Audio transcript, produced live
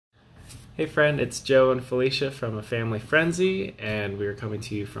Hey friend, it's Joe and Felicia from A Family Frenzy, and we are coming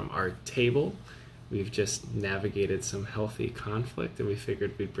to you from our table. We've just navigated some healthy conflict, and we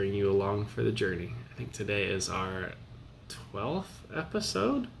figured we'd bring you along for the journey. I think today is our 12th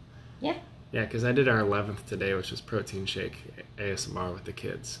episode? Yeah. Yeah, because I did our 11th today, which was Protein Shake ASMR with the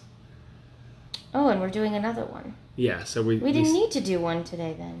kids. Oh, and we're doing another one. Yeah, so we didn't need to do one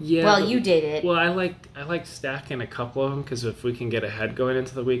today then. Yeah. Well, you did it. Well, I like stacking a couple of them because if we can get ahead going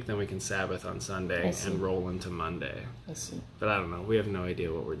into the week, then we can Sabbath on Sunday and roll into Monday. I see. But I don't know. We have no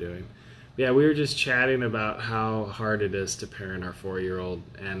idea what we're doing. Yeah, we were just chatting about how hard it is to parent our 4-year-old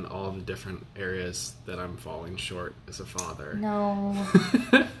and all the different areas that I'm falling short as a father. No.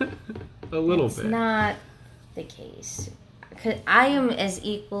 A little bit. It's not the case. 'Cause I am as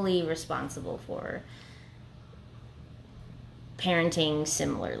equally responsible for parenting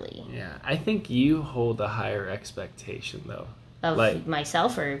similarly. Yeah, I think you hold a higher expectation, though. Of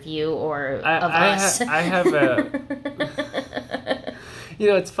myself or of you or of us? I have a... You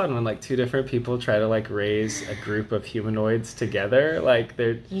know, it's fun when two different people try to raise a group of humanoids together.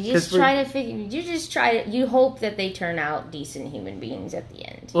 You hope that they turn out decent human beings at the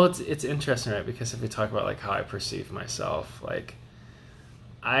end. Well, it's interesting, right? Because if we talk about how I perceive myself,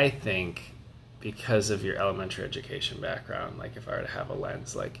 I think because of your elementary education background, if I were to have a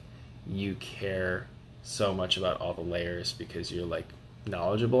lens, you care so much about all the layers because you're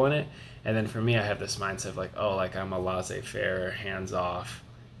knowledgeable in it. And then for me, I have this mindset of I'm a laissez-faire, hands-off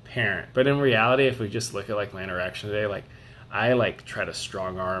parent. But in reality, if we just look at my interaction today, I try to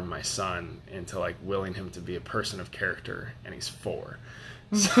strong arm my son into willing him to be a person of character, and he's 4.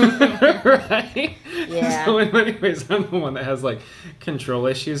 So, right? Yeah. So in many ways, I'm the one that has control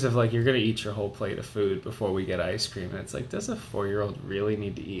issues of you're gonna eat your whole plate of food before we get ice cream, and it's does a 4-year-old really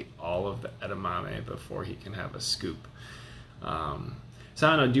need to eat all of the edamame before he can have a scoop? So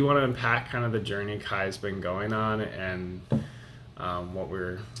I don't know, do you want to unpack kind of the journey Kai's been going on and what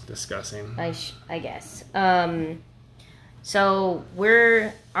we're discussing? I guess. So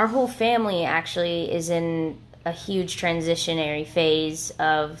our whole family actually is in a huge transitionary phase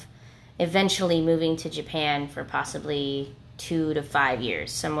of eventually moving to Japan for possibly 2 to 5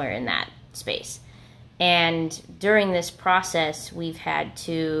 years, somewhere in that space. And during this process, we've had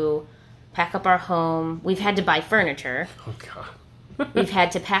to pack up our home. We've had to buy furniture. Oh, God. We've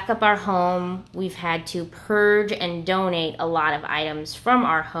had to pack up our home. We've had to purge and donate a lot of items from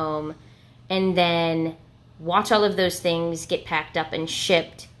our home and then watch all of those things get packed up and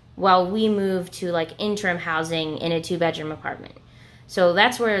shipped while we move to interim housing in a 2-bedroom apartment. So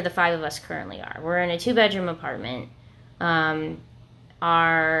that's where the 5 of us currently are. We're in a 2-bedroom apartment. Our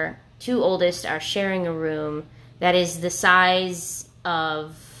 2 oldest are sharing a room that is the size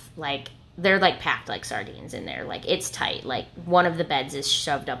of they're packed like sardines in there. It's tight. One of the beds is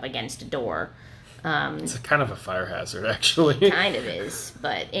shoved up against a door. It's kind of a fire hazard, actually. Kind of is.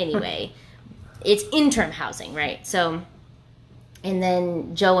 But anyway, it's interim housing, right? So, and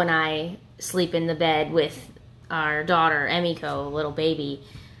then Joe and I sleep in the bed with our daughter, Emiko, little baby.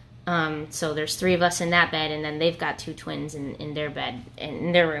 So there's 3 of us in that bed, and then they've got 2 twins in their bed,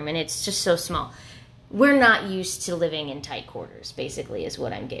 in their room, and it's just so small. We're not used to living in tight quarters, basically, is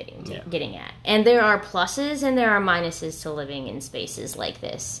what I'm getting at. And there are pluses and there are minuses to living in spaces like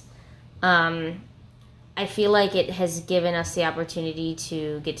this. I feel like it has given us the opportunity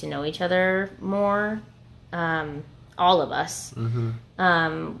to get to know each other more, all of us.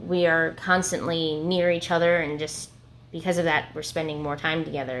 Mm-hmm. We are constantly near each other, and just because of that, we're spending more time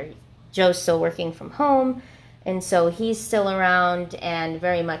together. Joe's still working from home, and so he's still around and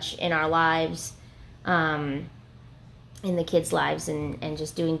very much in our lives. In the kids' lives and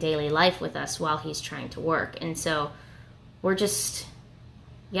just doing daily life with us while he's trying to work. And so we're just,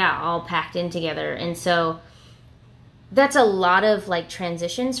 all packed in together. And so that's a lot of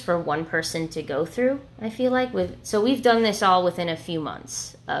transitions for one person to go through, I feel like. So we've done this all within a few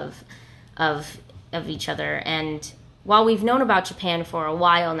months of each other. And while we've known about Japan for a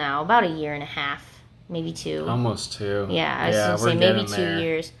while now, about a year and a half, maybe 2. Almost 2. Yeah, I was going to say maybe 2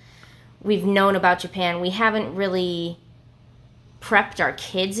 years. We've known about Japan. We haven't really prepped our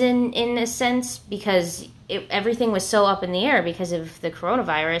kids in a sense because everything was so up in the air because of the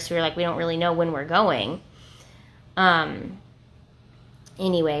coronavirus. We were we don't really know when we're going.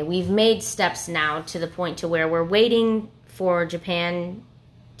 Anyway, we've made steps now to the point to where we're waiting for Japan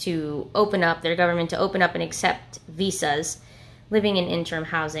to open up, their government to open up and accept visas, living in interim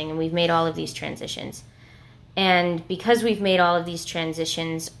housing, and we've made all of these transitions. And because we've made all of these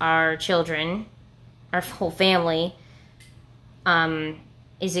transitions, our children, our whole family,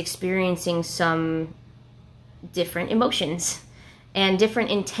 is experiencing some different emotions and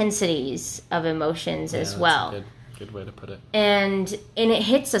different intensities of emotions as well. That's a good way to put it. And it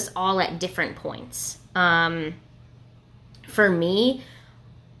hits us all at different points. For me,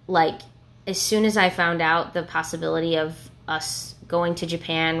 like, as soon as I found out the possibility of us going to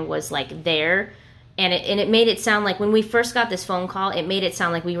Japan was, like, there, and it made it sound like, when we first got this phone call, it made it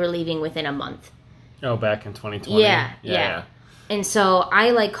sound like we were leaving within a month. Oh, back in 2020? Yeah. And so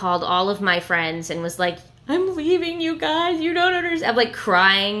I, like, called all of my friends and was like, I'm leaving, you guys. You don't understand. I'm, like,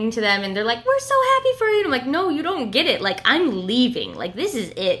 crying to them, and they're like, we're so happy for you. And I'm like, no, you don't get it. Like, I'm leaving. Like, this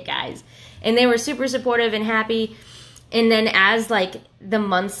is it, guys. And they were super supportive and happy. And then as, like, the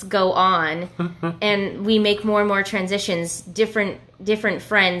months go on and we make more and more transitions, different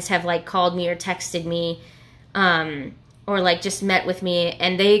friends have, like, called me or texted me, or, like, just met with me,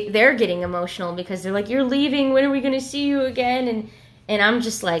 and they're getting emotional because they're like, you're leaving, when are we going to see you again? And I'm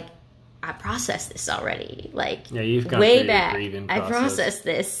just like, I processed this already. Like, yeah, you've gone way through back, your grieving I process. processed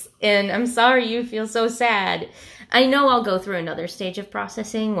this, and I'm sorry you feel so sad. I know I'll go through another stage of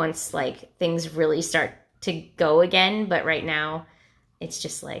processing once, like, things really start to go again, but right now it's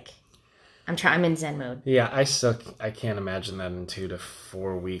just like I'm in Zen mode. Yeah, I can't imagine that in 2 to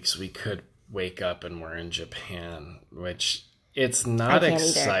 4 weeks we could wake up and we're in Japan, which it's not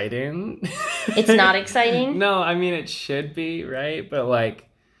exciting. It's not exciting? No, I mean, it should be, right? But, like,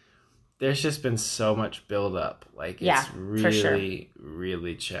 there's just been so much buildup. Like, it's really,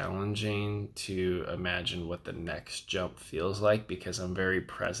 really challenging to imagine what the next jump feels like, because I'm very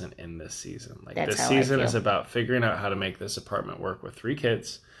present in this season. Like, this season is about figuring out how to make this apartment work with 3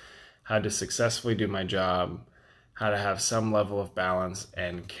 kids, how to successfully do my job, how to have some level of balance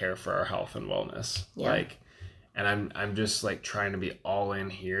and care for our health and wellness. Yeah. Like, and I'm just, like, trying to be all in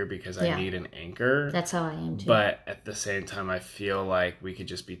here because I need an anchor. That's how I am too. But at the same time, I feel like we could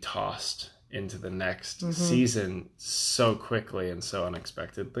just be tossed into the next season so quickly and so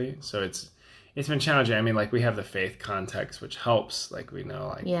unexpectedly. So it's been challenging. I mean, like, we have the faith context, which helps. Like, we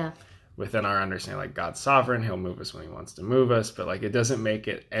know, like, within our understanding, like, God's sovereign, he'll move us when he wants to move us. But, like, it doesn't make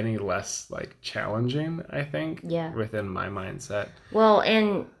it any less, like, challenging, I think, within my mindset. Well,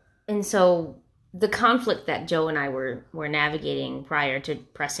 and so the conflict that Joe and I were navigating prior to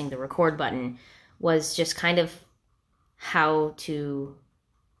pressing the record button was just kind of how to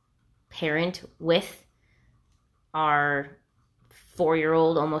parent with our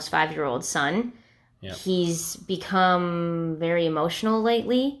 4-year-old, almost 5-year-old son. Yep. He's become very emotional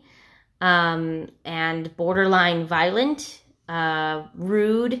lately, and borderline violent,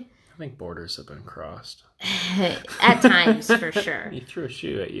 rude. I think borders have been crossed. At times, for sure. He threw a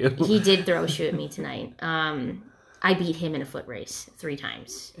shoe at you. He did throw a shoe at me tonight. I beat him in a foot race 3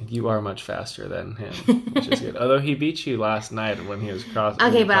 times. You are much faster than him, which is good. Although he beat you last night when he was crossing.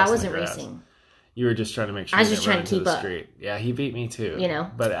 Okay, but I wasn't racing. You were just trying to make sure. I was just trying to keep up. Street. Yeah, he beat me too. You know,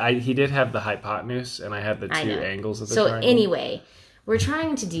 but he did have the hypotenuse, and I had the 2 angles of the triangle. So anyway, we're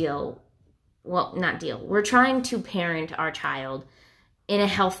trying to deal. Well, not deal. We're trying to parent our child in a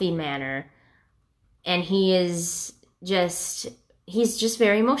healthy manner, and he's just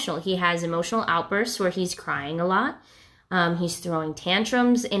very emotional. He has emotional outbursts where he's crying a lot. He's throwing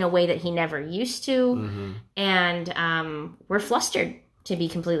tantrums in a way that he never used to. And we're flustered, to be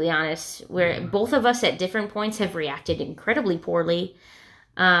completely honest. Both of us at different points have reacted incredibly poorly.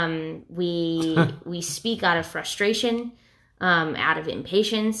 We speak out of frustration, out of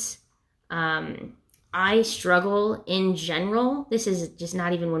impatience. I struggle in general. This is just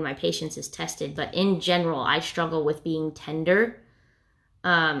not even when my patience is tested, but in general, I struggle with being tender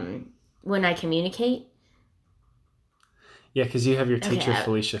when I communicate. Yeah, because you have your teacher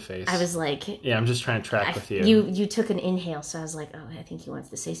Felicia face. I was like... Yeah, I'm just trying to track with you. You took an inhale, so I was like, oh, I think he wants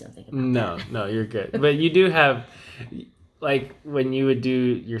to say something about that. No, you're good. But you do have... Like, when you would do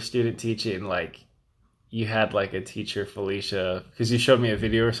your student teaching, like, you had, like, a teacher Felicia... Because you showed me a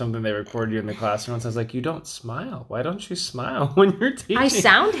video or something, they recorded you in the classroom, and I was like, you don't smile. Why don't you smile when you're teaching? I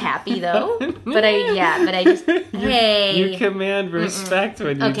sound happy, though. but I just... Hey! You command respect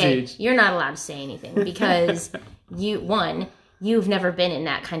when you teach. Okay, you're not allowed to say anything, because... You've never been in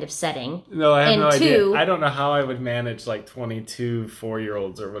that kind of setting. No, I have no idea. I don't know how I would manage like 22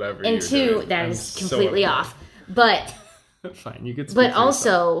 4-year-olds or whatever. And 2, that is completely off. But fine, you could. But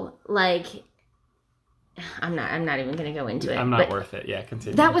also, like, I'm not even going to go into it. I'm not worth it. Yeah,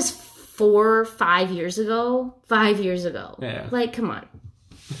 continue. That was 5 years ago. 5 years ago. Yeah. Like, come on.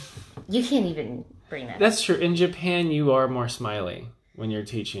 You can't even bring that. That's true. In Japan, you are more smiley when you're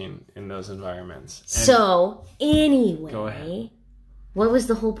teaching in those environments. And so, anyway, go ahead. What was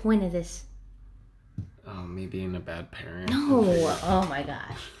the whole point of this? Oh, me being a bad parent. No. Oh, my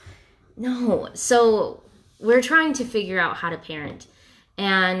gosh. No. So, we're trying to figure out how to parent.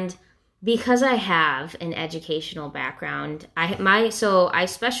 And because I have an educational background, I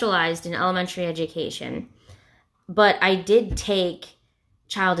specialized in elementary education, but I did take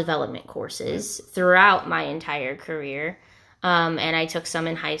child development courses throughout my entire career. And I took some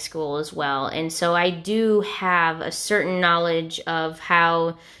in high school as well. And so I do have a certain knowledge of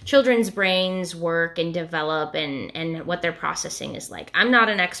how children's brains work and develop and what their processing is like. I'm not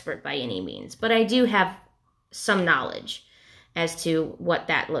an expert by any means, but I do have some knowledge as to what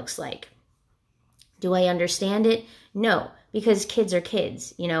that looks like. Do I understand it? No, because kids are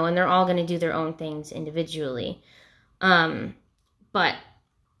kids, you know, and they're all going to do their own things individually. But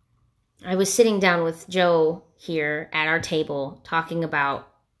I was sitting down with Joe here at our table talking about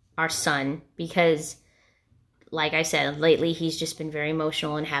our son because, like I said, lately he's just been very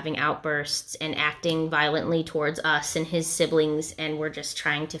emotional and having outbursts and acting violently towards us and his siblings, and we're just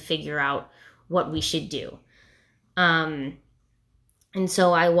trying to figure out what we should do. And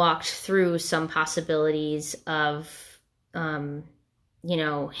so I walked through some possibilities of, him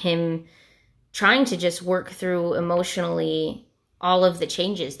trying to just work through emotionally all of the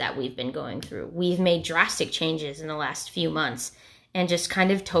changes that we've been going through. We've made drastic changes in the last few months and just kind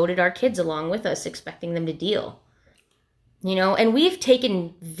of toted our kids along with us, expecting them to deal. You know, and we've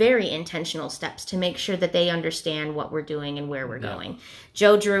taken very intentional steps to make sure that they understand what we're doing and where we're going.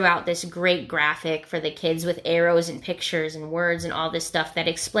 Joe drew out this great graphic for the kids with arrows and pictures and words and all this stuff that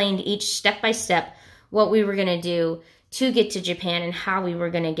explained each step by step what we were going to do to get to Japan and how we were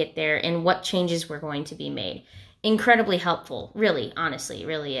going to get there and what changes were going to be made. Incredibly helpful, really, honestly, it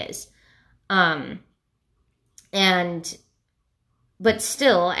really is. But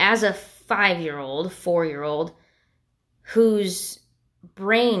still, as a 5-year-old, 4-year-old, whose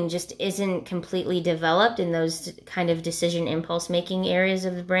brain just isn't completely developed in those kind of decision impulse making areas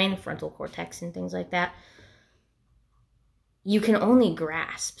of the brain, frontal cortex and things like that, you can only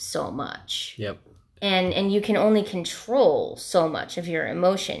grasp so much. Yep. And you can only control so much of your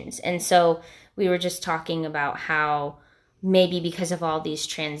emotions. And so we were just talking about how maybe because of all these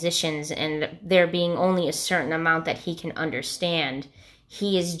transitions and there being only a certain amount that he can understand,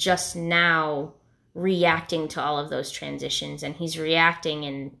 he is just now reacting to all of those transitions, and he's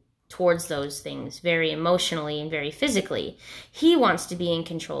reacting towards those things very emotionally and very physically. He wants to be in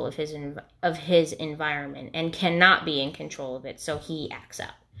control of his environment and cannot be in control of it, so he acts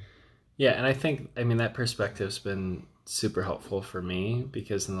out. Yeah, and I mean, that perspective's been super helpful for me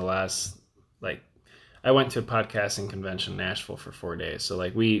because in the last, I went to a podcasting convention in Nashville for 4 days. So,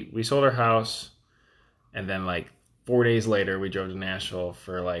 we sold our house, and then, 4 days later, we drove to Nashville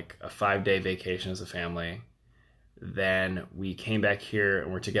for, a 5-day vacation as a family. Then we came back here,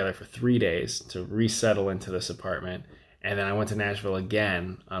 and we're together for 3 days to resettle into this apartment. And then I went to Nashville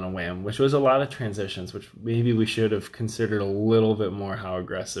again on a whim, which was a lot of transitions, which maybe we should have considered a little bit more how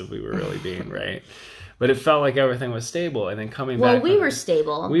aggressive we were really being, right? But it felt like everything was stable. And then coming back... Well, we were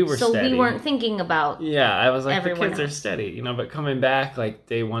stable. We were steady. So we weren't thinking about Yeah, I was like, the kids else. are steady, but coming back,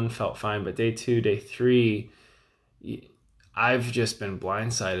 day 1 felt fine. But day 2, day 3, I've just been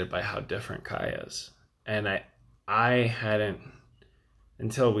blindsided by how different Kai is. And I hadn't...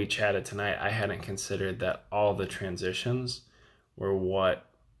 Until we chatted tonight, I hadn't considered that all the transitions were what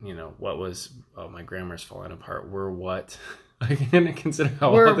was, my grammar's falling apart, were what, I didn't consider how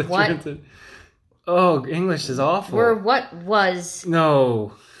all the transitions, English is awful. Were what was.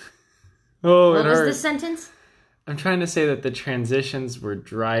 No. What was the sentence? I'm trying to say that the transitions were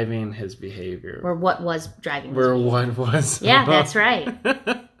driving his behavior. Or what was driving his behavior. What was. Yeah, that's right.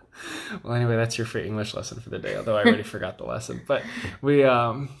 Well, anyway, that's your free English lesson for the day, although I already forgot the lesson. But we,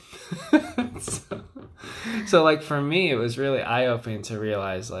 so for me, it was really eye-opening to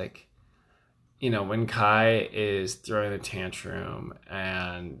realize, when Kai is throwing a tantrum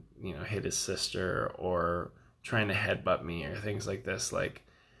and, hit his sister or trying to headbutt me or things like this,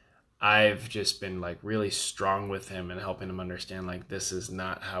 I've just been, really strong with him and helping him understand, this is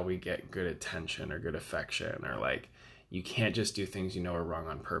not how we get good attention or good affection or, you can't just do things are wrong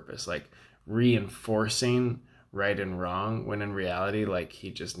on purpose. Reinforcing right and wrong, when in reality, he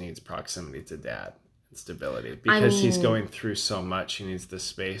just needs proximity to dad and stability. Because he's going through so much, he needs the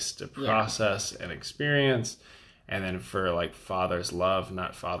space to process and experience. And then for, father's love,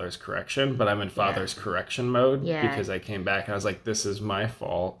 not father's correction. But I'm in father's correction mode because I came back and I was like, this is my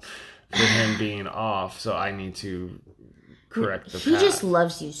fault for him being off. So I need to correct the path. He just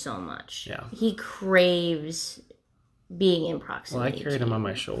loves you so much. Yeah. He craves being in proximity. Well, I carried him on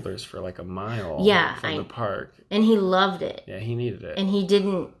my shoulders for a mile from the park. And he loved it. Yeah, he needed it. And he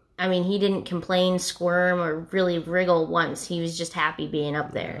didn't, I mean, he didn't complain, squirm, or really wriggle once. He was just happy being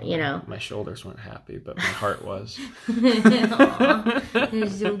up there, you know. My shoulders weren't happy, but my heart was. Aw, they're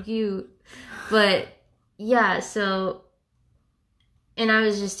so cute. But, yeah, so... And I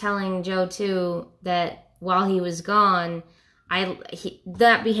was just telling Joe, too, that while he was gone,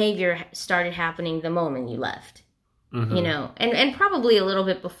 that behavior started happening the moment you left. Mm-hmm. You know, and probably a little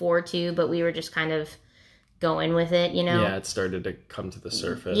bit before, too, but we were just kind of going with it, you know? Yeah, it started to come to the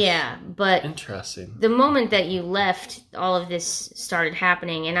surface. Yeah, but... Interesting. The moment that you left, all of this started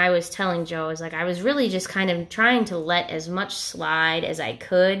happening, and I was telling Joe, I was like, I was really just kind of trying to let as much slide as I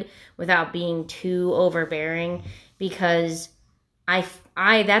could without being too overbearing, because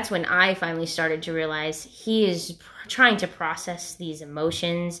that's when I finally started to realize he is trying to process these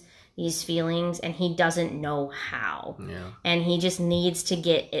emotions, these feelings, and he doesn't know how. Yeah. And he just needs to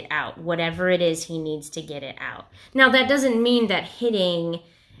get it out. Whatever it is, he needs to get it out. Now, that doesn't mean that hitting,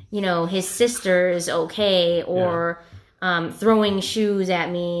 you know, his sister is okay, or throwing shoes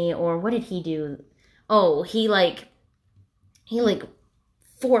at me, or what did he do? Oh, he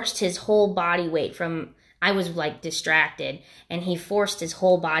forced his whole body weight from... I was, like, distracted, and he forced his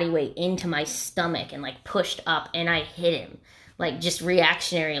whole body weight into my stomach and, like, pushed up, and I hit him. Like, just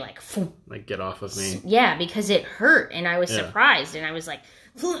reactionary, like... Like, get off of me. Yeah, because it hurt, and I was surprised, and I was like,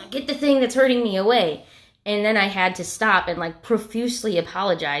 get the thing that's hurting me away. And then I had to stop and, like, profusely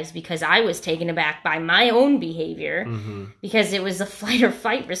apologize because I was taken aback by my own behavior, because it was a flight or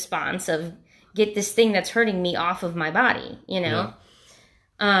fight response of, get this thing that's hurting me off of my body, you know?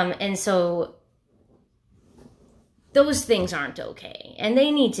 Yeah. And so... those things aren't okay, and they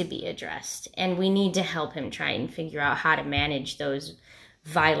need to be addressed, and we need to help him try and figure out how to manage those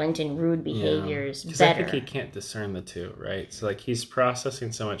violent and rude behaviors better. I think he can't discern the two, right? So, like, he's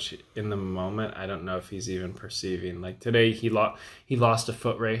processing so much in the moment, I don't know if he's even perceiving. Like, today he lost a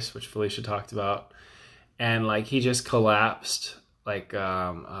foot race, which Felicia talked about, and, like, he just collapsed, like,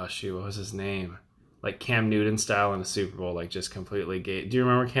 what was his name? Like Cam Newton style in the Super Bowl, like just completely gay. Do you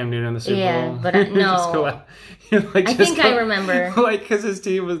remember Cam Newton in the Super Bowl? Yeah, but no. I think I remember. Like, because his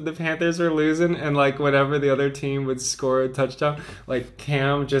team the Panthers were losing, and like whenever the other team would score a touchdown, like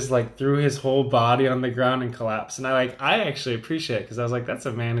Cam just like threw his whole body on the ground and collapsed. And I actually appreciate it, because I was like, that's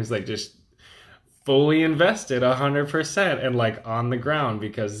a man who's like just fully invested 100% and like on the ground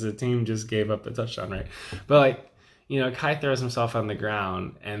because the team just gave up a touchdown, right? But like, you know, Kai throws himself on the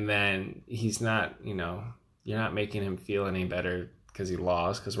ground, and then he's not, you know, you're not making him feel any better because he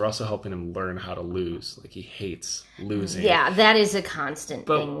lost, because we're also helping him learn how to lose. Like, he hates losing. Yeah, that is a constant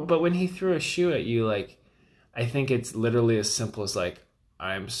thing. But when he threw a shoe at you, like, I think it's literally as simple as, like,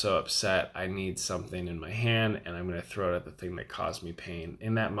 I'm so upset, I need something in my hand, and I'm going to throw it at the thing that caused me pain.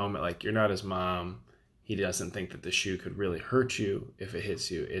 In that moment, like, you're not his mom. He doesn't think that the shoe could really hurt you if it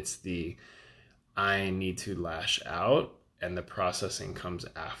hits you. It's I need to lash out, and the processing comes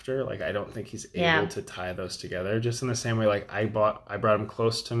after. Like, I don't think he's able to tie those together. Just in the same way, like, I brought him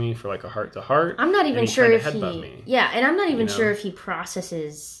close to me for like a heart to heart. I'm not even sure if he... Yeah, and I'm not even sure if he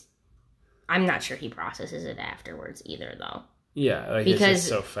processes... I'm not sure he processes it afterwards either, though. Yeah, like, it's just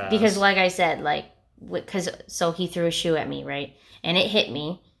so fast. Because, like I said, like... So he threw a shoe at me, right? And it hit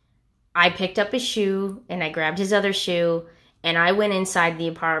me. I picked up his shoe, and I grabbed his other shoe, and I went inside the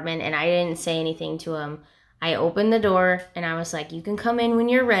apartment, and I didn't say anything to him. I opened the door, and I was like, you can come in when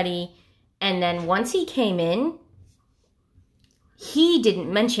you're ready. And then once he came in, he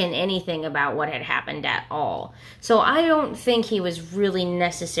didn't mention anything about what had happened at all. So I don't think he was really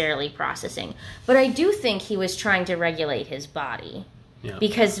necessarily processing. But I do think he was trying to regulate his body. Yeah.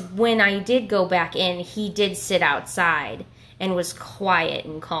 Because when I did go back in, he did sit outside and was quiet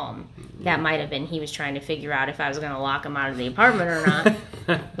and calm. That might have been he was trying to figure out if I was going to lock him out of the apartment or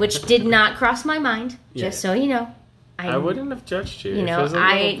not, which did not cross my mind, just so you know. I wouldn't have judged you. You know,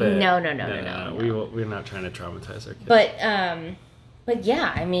 no. We're not trying to traumatize our kids. But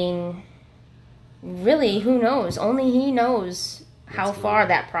yeah, I mean, really, who knows? Only he knows how far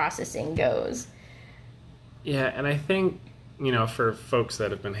that processing goes. Yeah, and I think, you know, for folks that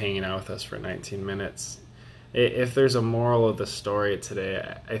have been hanging out with us for 19 minutes, if there's a moral of the story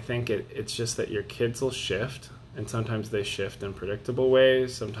today, I think it's just that your kids will shift, and sometimes they shift in predictable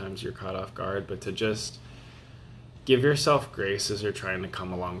ways. Sometimes you're caught off guard, but to just give yourself grace as you're trying to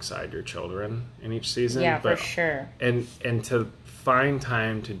come alongside your children in each season. Yeah, for sure. And to find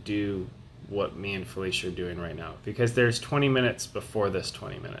time to do what me and Felicia are doing right now, because there's 20 minutes before this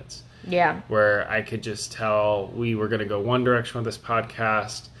 20 minutes. Yeah. Where I could just tell we were going to go one direction with this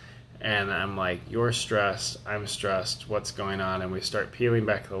podcast, and I'm like, you're stressed, I'm stressed, what's going on? And we start peeling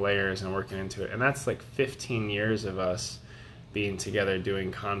back the layers and working into it. And that's like 15 years of us being together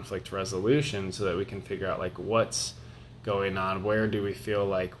doing conflict resolution so that we can figure out like what's going on, where do we feel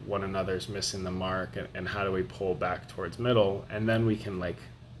like one another's missing the mark, and how do we pull back towards middle, and then we can like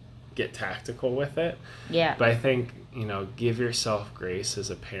get tactical with it. Yeah. But I think, give yourself grace as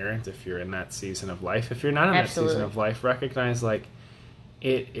a parent if you're in that season of life. If you're not in Absolutely. that season of life, recognize like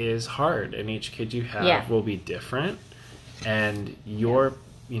it is hard, and each kid you have will be different, and you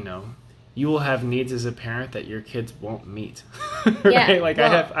will have needs as a parent that your kids won't meet. Right? Yeah, Like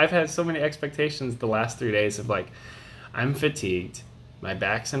well, I've had so many expectations the last 3 days of like, I'm fatigued, my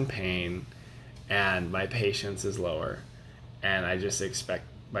back's in pain, and my patience is lower, and I just expect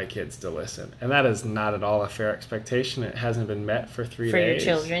my kids to listen. And that is not at all a fair expectation. It hasn't been met for 3 days. For your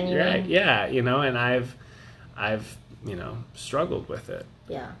children, you right? mean? Yeah, and I've struggled with it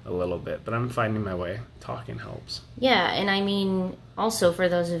Yeah. a little bit, but I'm finding my way. Talking helps. Yeah, and I mean, also for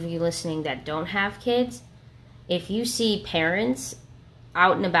those of you listening that don't have kids, if you see parents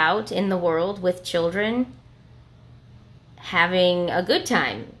out and about in the world with children having a good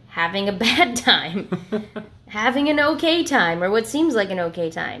time, having a bad time, having an okay time, or what seems like an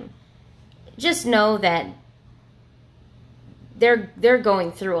okay time, just know that they're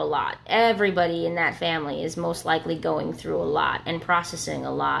going through a lot. Everybody in that family is most likely going through a lot and processing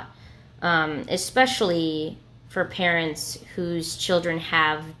a lot, especially for parents whose children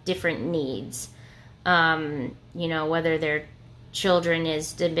have different needs. Whether their children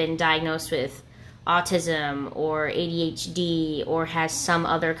has been diagnosed with autism or ADHD or has some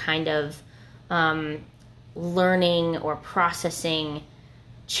other kind of learning or processing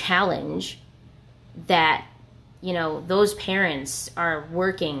challenge that, those parents are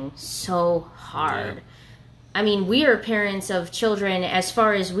working so hard. Yeah. I mean, we are parents of children, as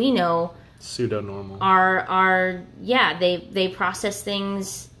far as we know, pseudo-normal. They process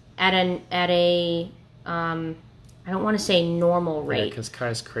things at a I don't want to say normal rate. Yeah, because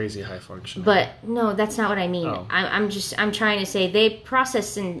Kai's crazy high functioning. But no, that's not what I mean. Oh. I'm trying to say they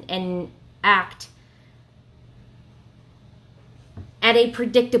process and act at a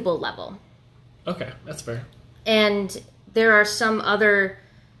predictable level. Okay, that's fair. And there are some other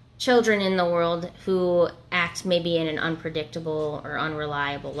children in the world who act maybe in an unpredictable or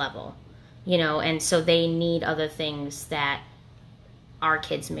unreliable level, and so they need other things that our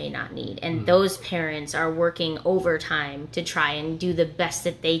kids may not need. And those parents are working overtime to try and do the best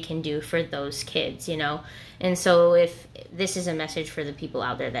that they can do for those kids, And so if this is a message for the people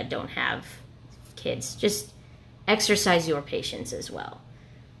out there that don't have kids, just exercise your patience as well.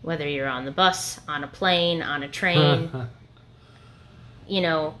 Whether you're on the bus, on a plane, on a train,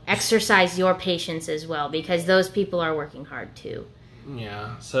 exercise your patience as well, because those people are working hard too.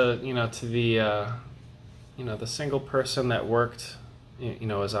 Yeah. So, to the, the single person that worked,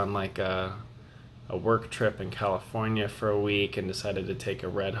 was on like a work trip in California for a week and decided to take a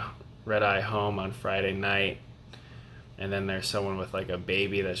red eye home on Friday night. And then there's someone with like a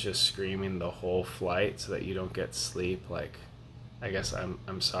baby that's just screaming the whole flight so that you don't get sleep. Like, I guess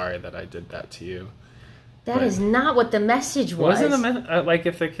I'm sorry that I did that to you. That is not what the message was. Wasn't like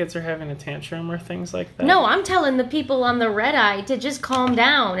if the kids are having a tantrum or things like that? No, I'm telling the people on the red eye to just calm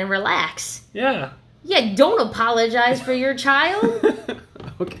down and relax. Yeah. Yeah, don't apologize for your child.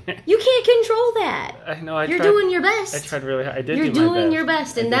 Okay. You can't control that. I know. You're doing your best. I tried really hard. I did. You're doing your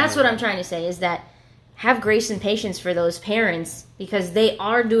best, and that's what I'm trying to say is that have grace and patience for those parents because they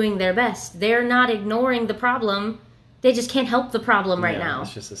are doing their best. They're not ignoring the problem. They just can't help the problem right now.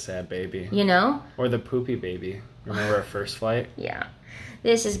 It's just a sad baby. Or the poopy baby. Remember our first flight? Yeah.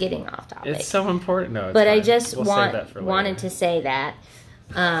 This is getting off topic. It's so important. No, it's but fine. I just We'll wanted to say that.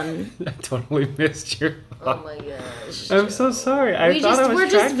 I totally missed your thought. Oh my gosh. I'm so sorry. We're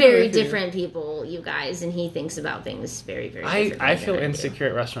just very different people, you guys, and he thinks about things very, very differently. I feel insecure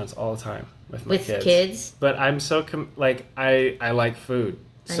at restaurants all the time with my kids. But I'm so I like food.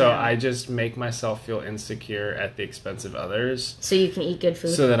 So I just make myself feel insecure at the expense of others. So you can eat good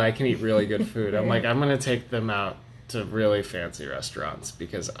food? So that I can eat really good food. I'm like, I'm going to take them out to really fancy restaurants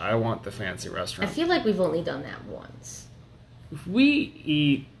because I want the fancy restaurant. I feel like we've only done that once. We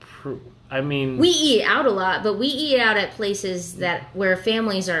eat... We eat out a lot, but we eat out at places where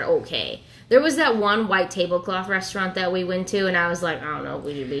families are okay. There was that one white tablecloth restaurant that we went to, and I was like, I don't know if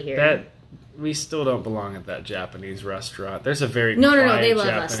we should be here. We still don't belong at that Japanese restaurant. There's a very no, they love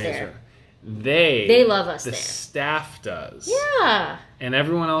Japanese us there. They love us there. The staff does. Yeah. And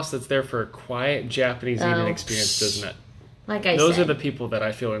everyone else that's there for a quiet Japanese eating experience does not. Those are the people that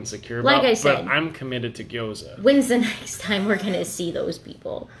I feel insecure about. Like I said. But I'm committed to gyoza. When's the next time we're going to see those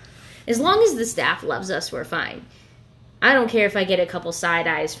people? As long as the staff loves us, we're fine. I don't care if I get a couple side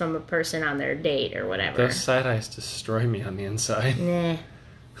eyes from a person on their date or whatever. Those side eyes destroy me on the inside. Nah.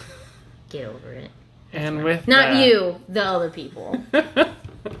 Get over it. And with Not that, you, the other people.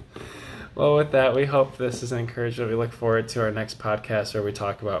 well, with that, we hope this is encouragement. We look forward to our next podcast where we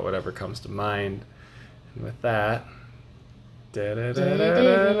talk about whatever comes to mind. And with that, to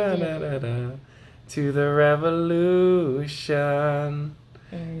the revolution,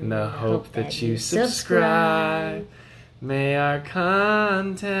 and I hope that you subscribe. May our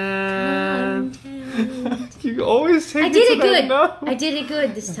content. You always take I did it good. No. I did it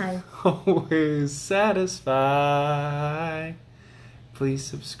good this time. Always satisfy. Please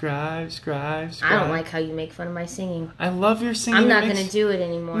subscribe. I don't like how you make fun of my singing. I love your singing. I'm not going to do it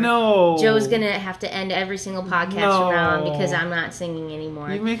anymore. No. Joe's going to have to end every single podcast from now on because I'm not singing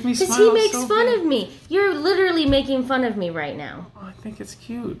anymore. You make me smile. Because he makes so fun big. of me. You're literally making fun of me right now. Oh, I think it's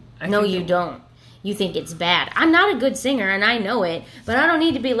cute. No, you don't. You think it's bad. I'm not a good singer, and I know it, but I don't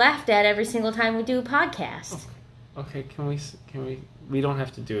need to be laughed at every single time we do a podcast. Okay, can we? We don't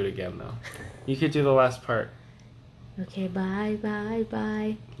have to do it again, though. You could do the last part. Okay,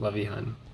 bye. Love you, hun.